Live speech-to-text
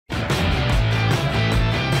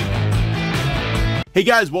Hey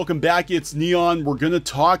guys, welcome back. It's Neon. We're going to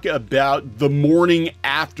talk about the morning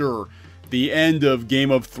after the end of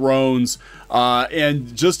Game of Thrones.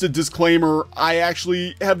 And just a disclaimer, I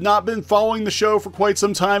actually have not been following the show for quite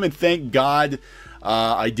some time, and thank God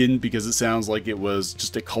I didn't, because it sounds like it was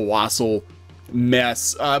just a colossal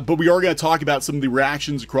mess. But we are going to talk about some of the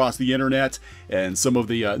reactions across the internet and some of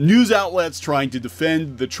the news outlets trying to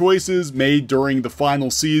defend the choices made during the final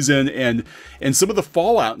season, and some of the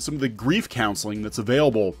fallout and some of the grief counseling that's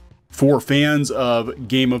available for fans of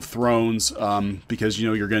Game of Thrones, because you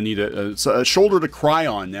know you're going to need a shoulder to cry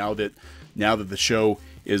on now that the show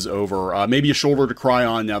is over. Maybe a shoulder to cry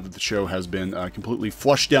on now that the show has been completely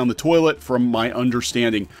flushed down the toilet, from my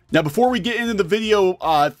understanding. Now, before we get into the video,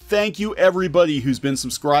 thank you everybody who's been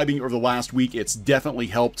subscribing over the last week. It's definitely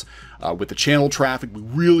helped with the channel traffic.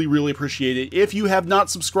 We really appreciate it. If you have not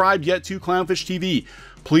subscribed yet to CLOWNFISH TV,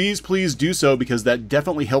 please do so, because that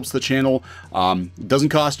definitely helps the channel. It doesn't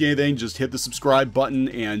cost you anything. Just hit the subscribe button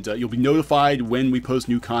and you'll be notified when we post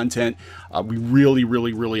new content. We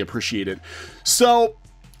really appreciate it. So,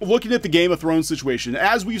 looking at the Game of Thrones situation,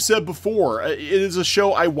 as we've said before, it is a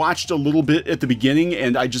show I watched a little bit at the beginning,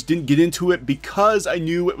 and I just didn't get into it because I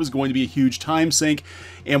knew it was going to be a huge time sink.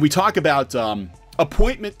 And we talk about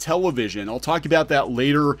appointment television. I'll talk about that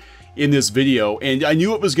later in this video, and I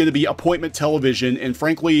knew it was going to be appointment television, and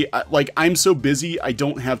frankly, like, I'm so busy, I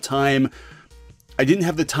don't have time. I didn't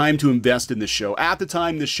have the time to invest in this show. At the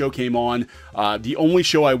time this show came on, the only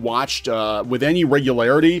show I watched with any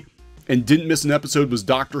regularity and didn't miss an episode was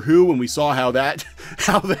Doctor Who, and we saw how that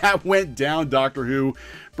went down. Doctor Who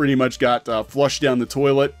pretty much got flushed down the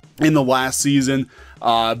toilet in the last season.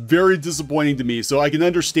 Very disappointing to me, so I can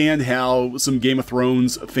understand how some Game of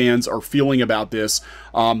Thrones fans are feeling about this.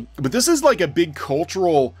 But this is like a big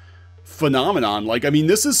cultural phenomenon. Like, I mean,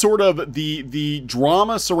 this is sort of the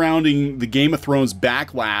drama surrounding the Game of Thrones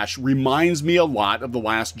backlash reminds me a lot of The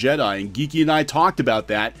Last Jedi, and Geeky and I talked about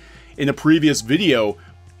that in a previous video,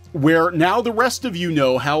 where now the rest of you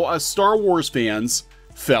know how us Star Wars fans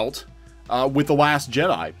felt with The Last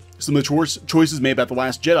Jedi. Some of the choices made about The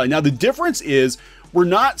Last Jedi. Now, the difference is we're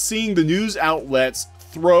not seeing the news outlets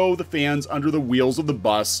throw the fans under the wheels of the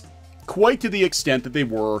bus quite to the extent that they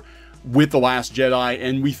were with The Last Jedi,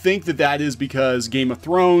 and we think that that is because Game of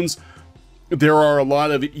Thrones, there are a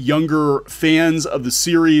lot of younger fans of the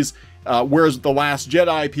series, whereas The Last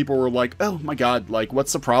Jedi, people were like, oh my god, like,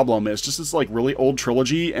 what's the problem? It's just this, like, really old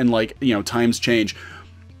trilogy, and, like, you know, times change.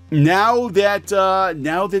 Now that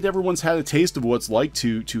everyone's had a taste of what it's like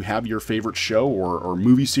to have your favorite show or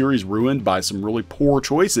movie series ruined by some really poor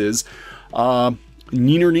choices,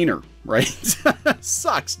 neener, right?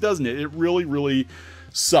 Sucks, doesn't it? It really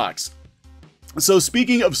sucks. So,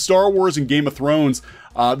 speaking of Star Wars and Game of Thrones,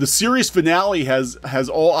 the series finale has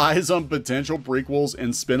all eyes on potential prequels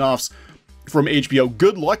and spin-offs from HBO.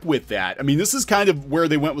 Good luck with that. I mean, this is kind of where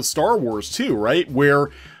they went with Star Wars too, right? Where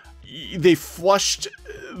they flushed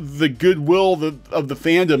the goodwill of the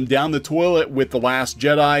fandom down the toilet with The Last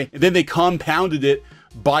Jedi, and then they compounded it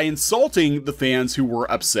by insulting the fans who were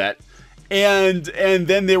upset. And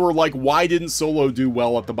then they were like, why didn't Solo do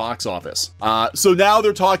well at the box office? So now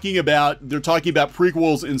they're talking about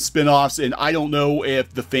prequels and spin-offs, and I don't know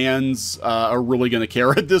if the fans are really going to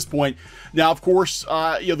care at this point. Now, of course,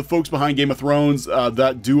 you know, the folks behind Game of Thrones,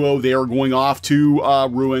 that duo, they are going off to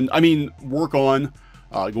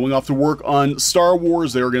going off to work on Star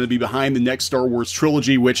Wars. They're going to be behind the next Star Wars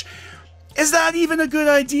trilogy, which is not even a good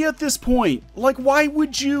idea at this point. Like, why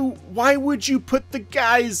would you put the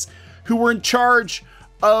guys who were in charge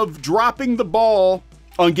of dropping the ball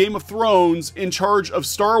on Game of Thrones in charge of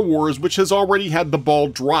Star Wars, which has already had the ball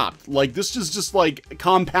dropped? Like, this is just like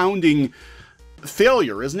compounding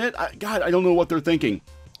failure, isn't it? God, I don't know what they're thinking.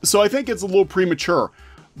 So I think it's a little premature.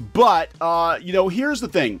 But, you know, here's the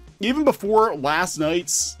thing. Even before last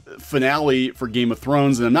night's finale for Game of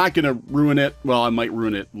Thrones, and I'm not going to ruin it, well, I might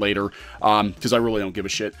ruin it later, because I really don't give a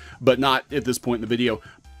shit, but not at this point in the video.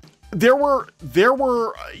 There was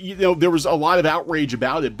a lot of outrage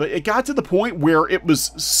about it, but it got to the point where it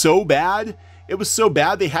was so bad,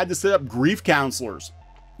 they had to set up grief counselors.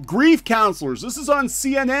 Grief counselors, this is on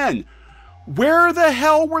CNN. Where the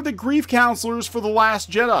hell were the grief counselors for The Last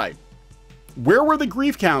Jedi? Where were the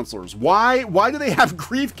grief counselors? Why do they have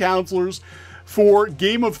grief counselors for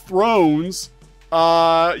Game of Thrones? You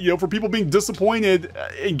know, for people being disappointed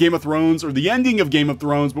in Game of Thrones or the ending of Game of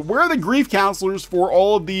Thrones, but where are the grief counselors for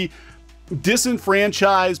all of the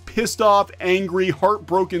disenfranchised, pissed off, angry,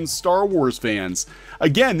 heartbroken Star Wars fans?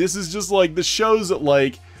 Again, this is just like the shows that,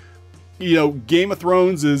 like, you know, Game of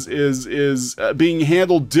Thrones is being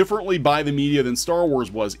handled differently by the media than Star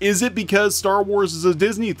Wars was. Is it because Star Wars is a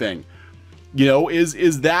Disney thing? You know,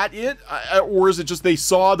 is that it? Or is it just they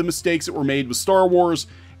saw the mistakes that were made with Star Wars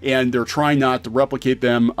and they're trying not to replicate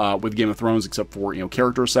them with Game of Thrones, except for, you know,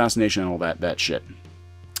 character assassination and all that shit.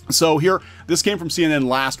 So here, this came from CNN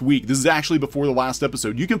last week. This is actually before the last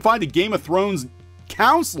episode. You can find a Game of Thrones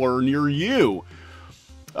counselor near you.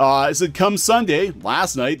 It said, come Sunday,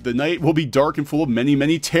 last night, the night will be dark and full of many,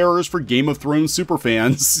 many terrors for Game of Thrones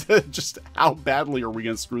superfans. Just how badly are we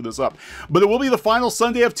going to screw this up? But it will be the final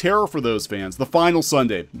Sunday of terror for those fans. The final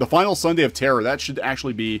Sunday. The final Sunday of terror. That should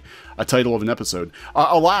actually be a title of an episode.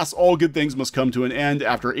 Alas, all good things must come to an end.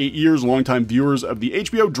 After 8 years, longtime viewers of the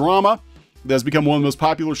HBO drama that has become one of the most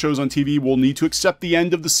popular shows on TV will need to accept the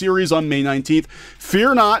end of the series on May 19th.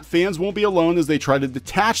 Fear not, fans won't be alone as they try to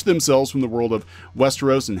detach themselves from the world of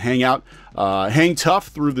Westeros and hang tough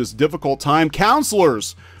through this difficult time.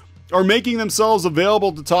 Counselors are making themselves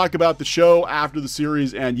available to talk about the show after the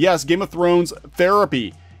series. And yes, Game of Thrones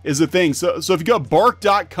therapy is a thing. So if you go to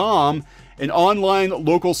bark.com, an online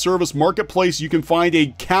local service marketplace, you can find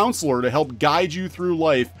a counselor to help guide you through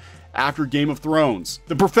life after Game of Thrones.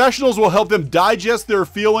 The professionals will help them digest their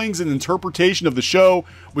feelings and interpretation of the show,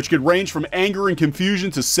 which could range from anger and confusion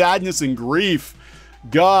to sadness and grief.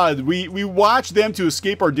 God, we watch them to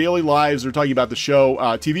escape our daily lives. They're talking about the show,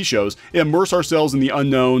 TV shows, immerse ourselves in the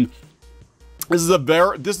unknown. This is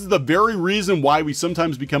the very reason why we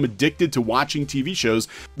sometimes become addicted to watching TV shows.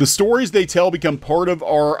 The stories they tell become part of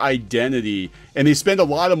our identity, and they spend a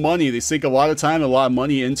lot of money. They sink a lot of time and a lot of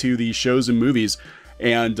money into these shows and movies.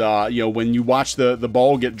 And, you know, when you watch the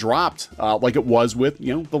ball get dropped, like it was with,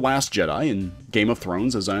 you know, The Last Jedi and Game of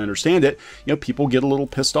Thrones, as I understand it, you know, people get a little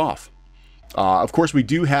pissed off. Of course, we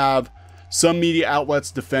do have some media outlets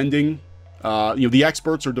defending, you know, the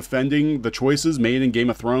experts are defending the choices made in Game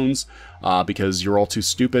of Thrones because you're all too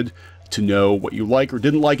stupid to know what you like or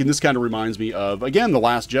didn't like. And this kind of reminds me of, again, The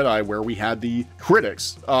Last Jedi, where we had the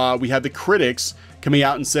critics. Coming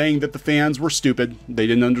out and saying that the fans were stupid. They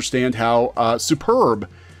didn't understand how superb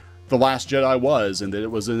The Last Jedi was, and that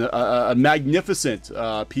it was a magnificent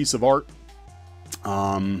piece of art.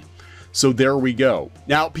 So there we go.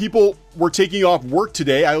 Now, people were taking off work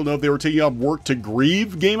today. I don't know if they were taking off work to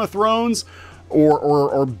grieve Game of Thrones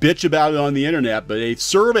or bitch about it on the internet, but a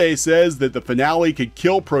survey says that the finale could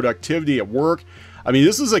kill productivity at work. I mean,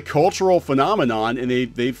 this is a cultural phenomenon, and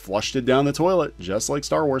they flushed it down the toilet, just like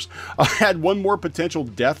Star Wars. Add one more potential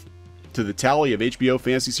death to the tally of HBO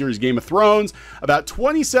fantasy series Game of Thrones. About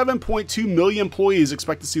 27.2 million employees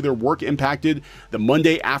expect to see their work impacted the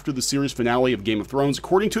Monday after the series finale of Game of Thrones,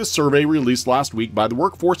 according to a survey released last week by the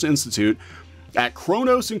Workforce Institute at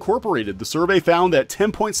Kronos Incorporated. The survey found that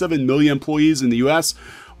 10.7 million employees in the U.S.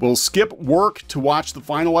 will skip work to watch the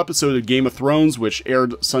final episode of Game of Thrones, which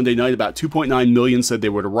aired Sunday night. About 2.9 million said they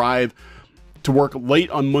would arrive to work late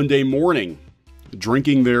on Monday morning,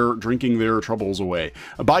 drinking their troubles away.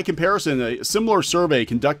 By comparison, a similar survey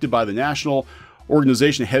conducted by the national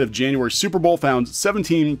organization ahead of January Super Bowl found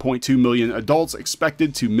 17.2 million adults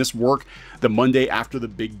expected to miss work the Monday after the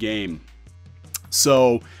big game.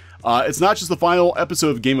 So it's not just the final episode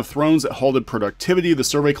of Game of Thrones that halted productivity. The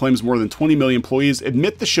survey claims more than 20 million employees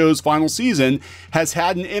admit the show's final season has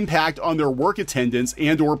had an impact on their work attendance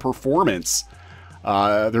and or performance.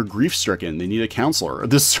 They're grief-stricken. They need a counselor.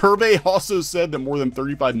 The survey also said that more than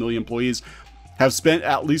 35 million employees have spent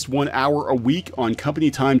at least 1 hour a week on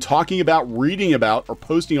company time talking about, reading about, or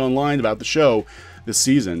posting online about the show this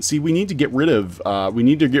season. See, we need to get rid of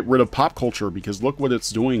pop culture, because look what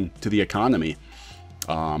it's doing to the economy.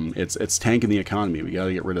 It's tanking the economy. We got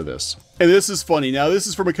to get rid of this. And this is funny. Now, this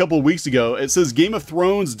is from a couple of weeks ago. It says Game of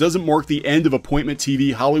Thrones doesn't mark the end of appointment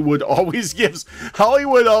TV. Hollywood always gives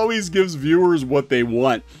viewers what they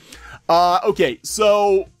want. Okay,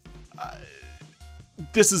 so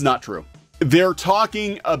this is not true. They're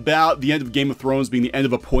talking about the end of Game of Thrones being the end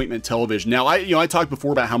of appointment television. Now, I talked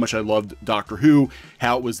before about how much I loved Doctor Who,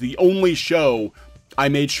 how it was the only show I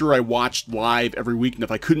made sure I watched live every week, and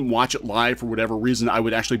if I couldn't watch it live for whatever reason, I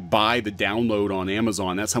would actually buy the download on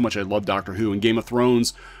Amazon. That's how much I love Doctor Who, and Game of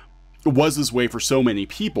Thrones was this way for so many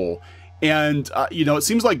people. And, it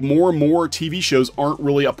seems like more and more TV shows aren't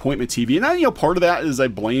really appointment TV. And, part of that is I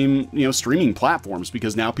blame, streaming platforms,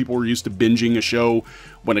 because now people are used to binging a show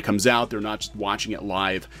when it comes out. They're not just watching it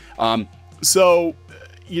live. So,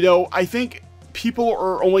 I think people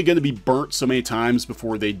are only going to be burnt so many times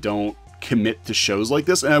before they don't commit to shows like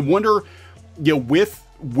this. And I wonder, with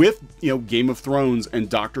Game of Thrones and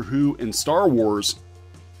Doctor Who and Star Wars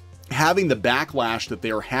having the backlash that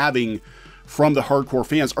they are having from the hardcore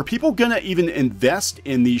fans. Are people going to even invest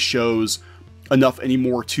in these shows enough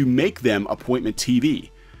anymore to make them appointment TV?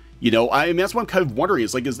 You know, I mean, that's what I'm kind of wondering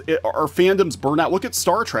is, like, are fandoms burnt out? Look at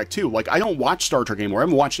Star Trek, too. Like, I don't watch Star Trek anymore. I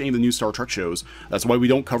haven't watched any of the new Star Trek shows. That's why we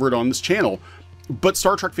don't cover it on this channel. But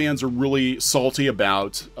Star Trek fans are really salty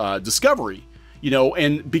about Discovery, you know,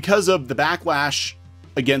 and because of the backlash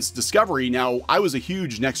against Discovery, now, I was a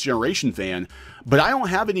huge Next Generation fan, but I don't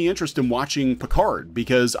have any interest in watching Picard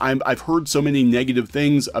because I've heard so many negative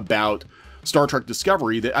things about Star Trek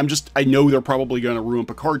Discovery that I know they're probably going to ruin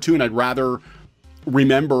Picard, too, and I'd rather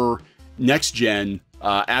remember Next Gen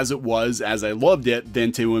as it was, as I loved it,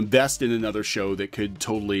 than to invest in another show that could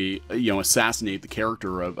totally, you know, assassinate the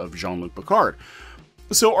character of Jean-Luc Picard.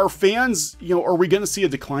 So are fans, you know, are we going to see a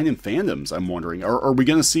decline in fandoms? I'm wondering. Are we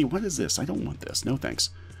going to see, what is this? I don't want this. No thanks.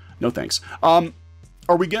 No thanks.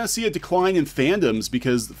 Are we going to see a decline in fandoms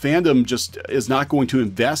because fandom just is not going to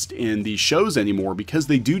invest in these shows anymore because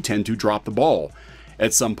they do tend to drop the ball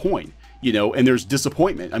at some point? You know, and there's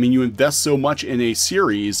disappointment. I mean, you invest so much in a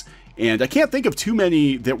series, and I can't think of too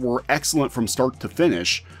many that were excellent from start to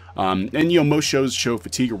finish. And, you know, most shows show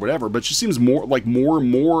fatigue or whatever, but it just seems more like more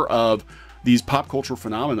and more of these pop culture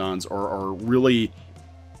phenomenons are really,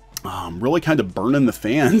 really kind of burning the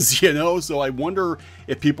fans, you know? So I wonder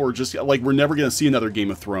if people are just, like, we're never going to see another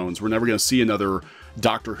Game of Thrones. We're never going to see another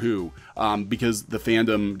Doctor Who because the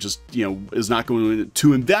fandom just, you know, is not going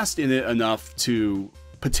to invest in it enough to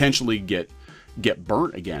potentially get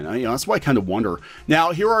burnt again. You know, that's why I kind of wonder.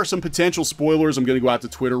 Now, here are some potential spoilers. I'm going to go out to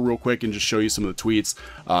Twitter real quick and just show you some of the tweets.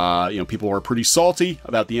 You know, people are pretty salty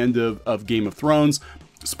about the end of Game of Thrones.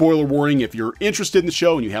 Spoiler warning, if you're interested in the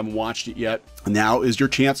show and you haven't watched it yet, now is your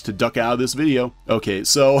chance to duck out of this video. Okay,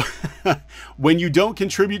 so when you don't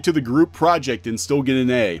contribute to the group project and still get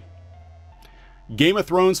an A. Game of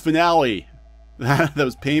Thrones finale. That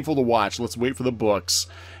was painful to watch. Let's wait for the books.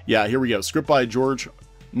 Yeah, here we go. Script by George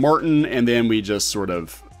Martin, and then we just sort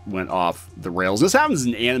of went off the rails. This happens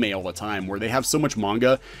in anime all the time, where they have so much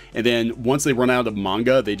manga, and then once they run out of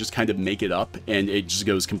manga, they just kind of make it up, and it just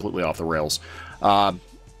goes completely off the rails.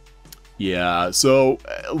 Yeah, so,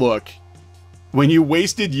 look, when you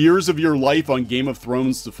wasted years of your life on Game of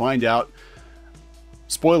Thrones to find out,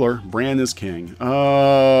 spoiler, Bran is king.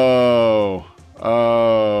 Oh.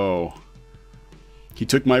 He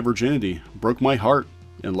took my virginity, broke my heart,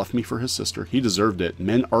 and left me for his sister. He deserved it.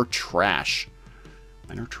 Men are trash.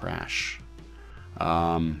 Men are trash.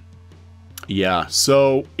 Yeah,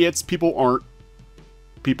 so it's people aren't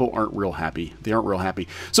real happy. They aren't real happy.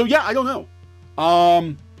 So yeah, I don't know.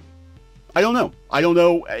 I don't know. I don't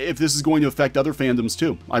know if this is going to affect other fandoms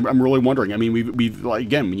too. I'm really wondering. I mean, we've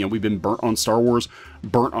again, you know, we've been burnt on Star Wars,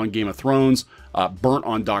 burnt on Game of Thrones, burnt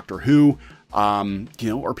on Doctor Who. You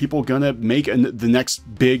know, are people gonna make the next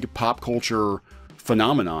big pop culture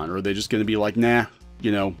phenomenon, or are they just gonna be like, nah,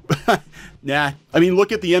 you know, nah. I mean,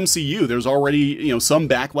 look at the MCU. There's already, you know, some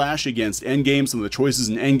backlash against Endgame, some of the choices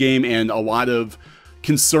in Endgame, and a lot of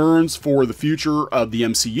concerns for the future of the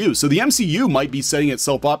MCU. So the MCU might be setting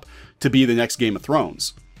itself up to be the next Game of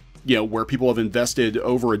Thrones, you know, where people have invested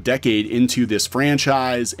over a decade into this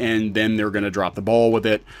franchise, and then they're going to drop the ball with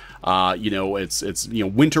it. You know, it's you know,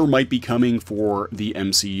 winter might be coming for the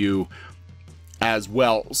MCU as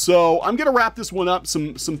well. So I'm going to wrap this one up.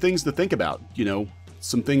 Some things to think about, you know,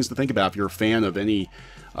 some things to think about if you're a fan of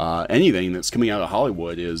anything that's coming out of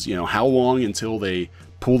Hollywood is, you know, how long until they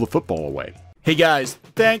pull the football away. Hey guys,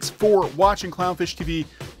 thanks for watching Clownfish TV.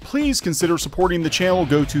 Please consider supporting the channel.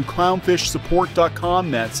 Go to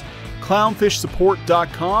clownfishsupport.com. That's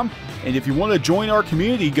clownfishsupport.com. And if you want to join our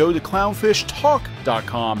community, go to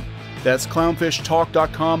clownfishtalk.com. That's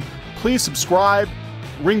clownfishtalk.com. Please subscribe,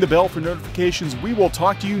 ring the bell for notifications. We will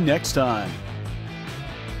talk to you next time.